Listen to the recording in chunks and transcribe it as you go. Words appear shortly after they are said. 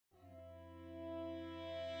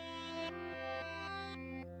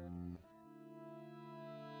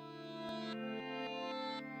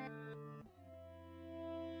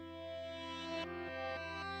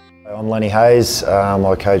I'm Lenny Hayes.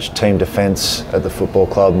 I coached team defence at the football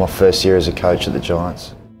club my first year as a coach at the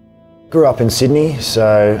Giants. Grew up in Sydney,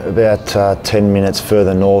 so about 10 minutes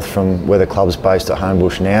further north from where the club's based at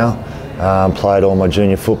Homebush now. Played all my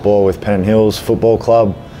junior football with Pennant Hills Football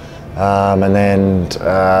Club, and then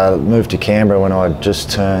moved to Canberra when I just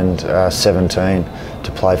turned 17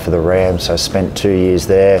 to play for the Rams. So spent 2 years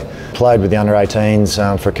there. Played with the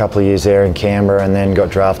under-18s for a couple of years there in Canberra, and then got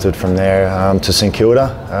drafted from there to St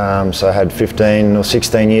Kilda. So I had 15 or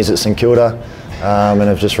 16 years at St Kilda, and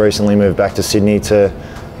have just recently moved back to Sydney to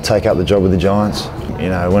take up the job with the Giants. You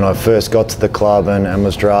know, when I first got to the club and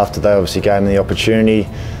was drafted, they obviously gave me the opportunity,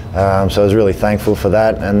 so I was really thankful for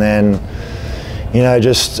that. And then, you know,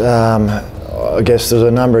 just I guess there's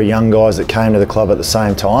a number of young guys that came to the club at the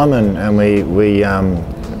same time, and we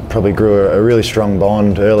probably grew a really strong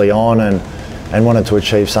bond early on and wanted to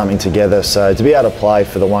achieve something together. So to be able to play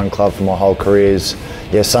for the one club for my whole career is,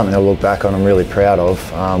 yeah, something I look back on I'm really proud of.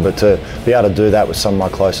 But to be able to do that with some of my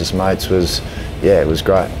closest mates was, yeah, it was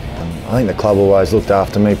great. I think the club always looked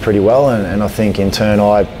after me pretty well, and I think in turn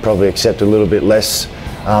I probably accepted a little bit less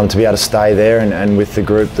to be able to stay there and with the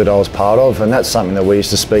group that I was part of, and that's something that we used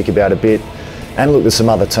to speak about a bit. And look, there's some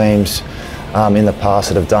other teams in the past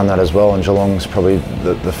that have done that as well, and Geelong's probably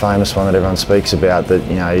the famous one that everyone speaks about, that,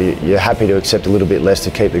 you know, you're happy to accept a little bit less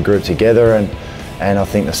to keep the group together, and I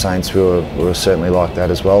think the Saints were certainly like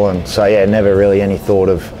that as well. And so, yeah, never really any thought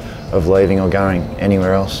of leaving or going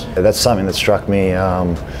anywhere else. That's something that struck me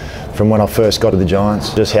from when I first got to the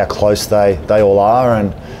Giants, just how close they all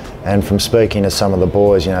are, and from speaking to some of the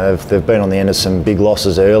boys, you know, they've been on the end of some big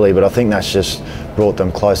losses early, but I think that's just brought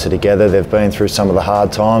them closer together. They've been through some of the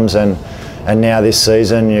hard times, and now this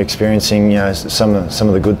season you're experiencing, you know, some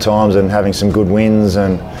of the good times and having some good wins,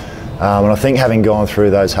 and I think having gone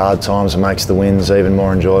through those hard times makes the wins even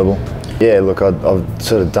more enjoyable. Yeah, look, I've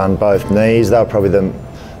sort of done both knees. They were probably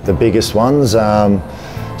the biggest ones.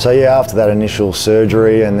 So yeah, after that initial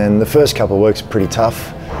surgery, and then the first couple of weeks are pretty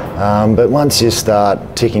tough. But once you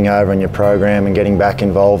start ticking over in your program and getting back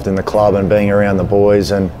involved in the club and being around the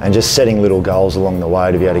boys and just setting little goals along the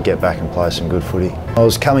way to be able to get back and play some good footy. I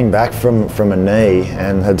was coming back from a knee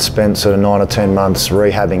and had spent sort of 9 or 10 months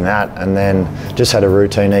rehabbing that, and then just had a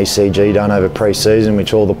routine ECG done over pre-season,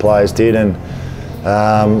 which all the players did, and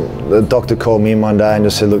the doctor called me in one day and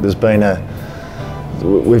just said, look,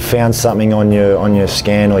 we've found something on your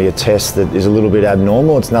scan or your test that is a little bit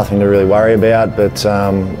abnormal. It's nothing to really worry about, but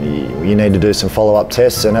you need to do some follow-up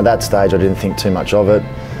tests. And at that stage I didn't think too much of it.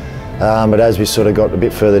 But as we sort of got a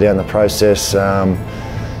bit further down the process,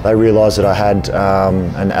 they realised that I had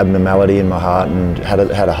an abnormality in my heart and had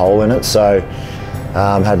a hole in it. So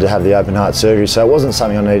had to have the open heart surgery. So it wasn't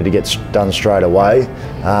something I needed to get done straight away.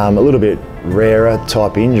 A little bit rarer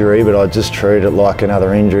type injury, but I just treated it like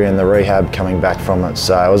another injury, and the rehab coming back from it.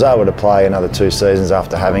 So I was able to play another 2 seasons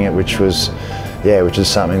after having it, which is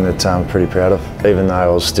something that I'm pretty proud of. Even though I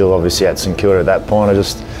was still obviously at St Kilda at that point, I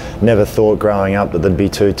just never thought growing up that there'd be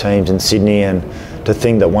 2 teams in Sydney, and to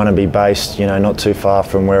think that one would be based, you know, not too far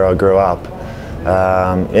from where I grew up.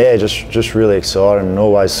 Yeah, just really excited, and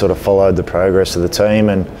always sort of followed the progress of the team,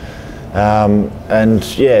 and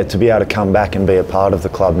yeah, to be able to come back and be a part of the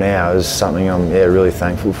club now is something I'm really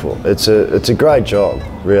thankful for. It's a great job,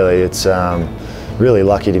 really. It's really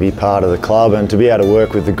lucky to be part of the club and to be able to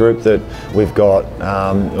work with the group that we've got,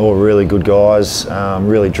 all really good guys,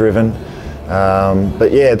 really driven.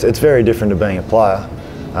 But yeah, it's very different to being a player.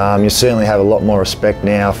 You certainly have a lot more respect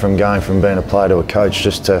now from going from being a player to a coach,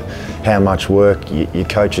 just to how much work your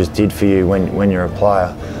coaches did for you when you're a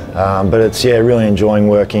player. But it's, yeah, really enjoying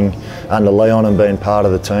working under Leon and being part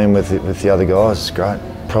of the team with the other guys. It's great.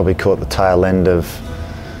 Probably caught the tail end of,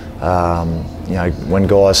 you know, when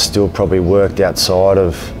guys still probably worked outside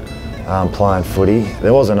of playing footy.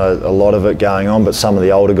 There wasn't a lot of it going on, but some of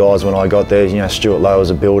the older guys when I got there, you know, Stuart Lowe was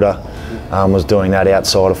a builder, was doing that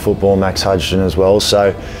outside of football, Max Hudson as well.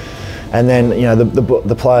 So, and then, you know,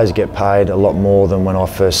 the players get paid a lot more than when I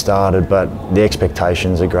first started, but the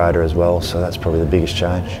expectations are greater as well, so that's probably the biggest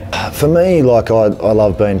change. For me, like, I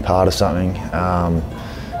love being part of something,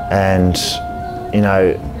 and, you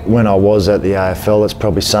know, when I was at the AFL, it's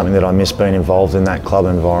probably something that I miss, being involved in that club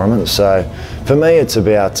environment. So for me, it's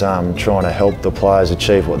about trying to help the players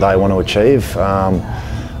achieve what they want to achieve.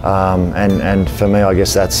 And for me, I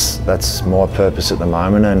guess that's my purpose at the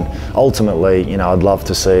moment, and ultimately, you know, I'd love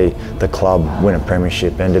to see the club win a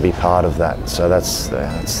premiership and to be part of that. So that's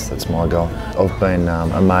my goal. I've been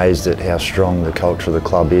amazed at how strong the culture of the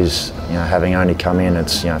club is. You know, having only come in,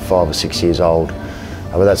 it's, you know, 5 or 6 years old,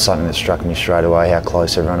 but that's something that struck me straight away, how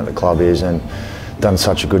close everyone at the club is, and done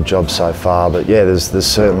such a good job so far, but yeah, there's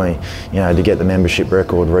certainly, you know, to get the membership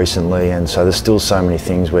record recently, and so there's still so many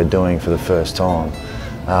things we're doing for the first time,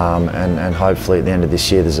 and hopefully at the end of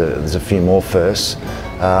this year there's a few more firsts.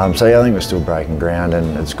 So yeah, I think we're still breaking ground,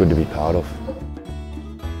 and it's good to be part of.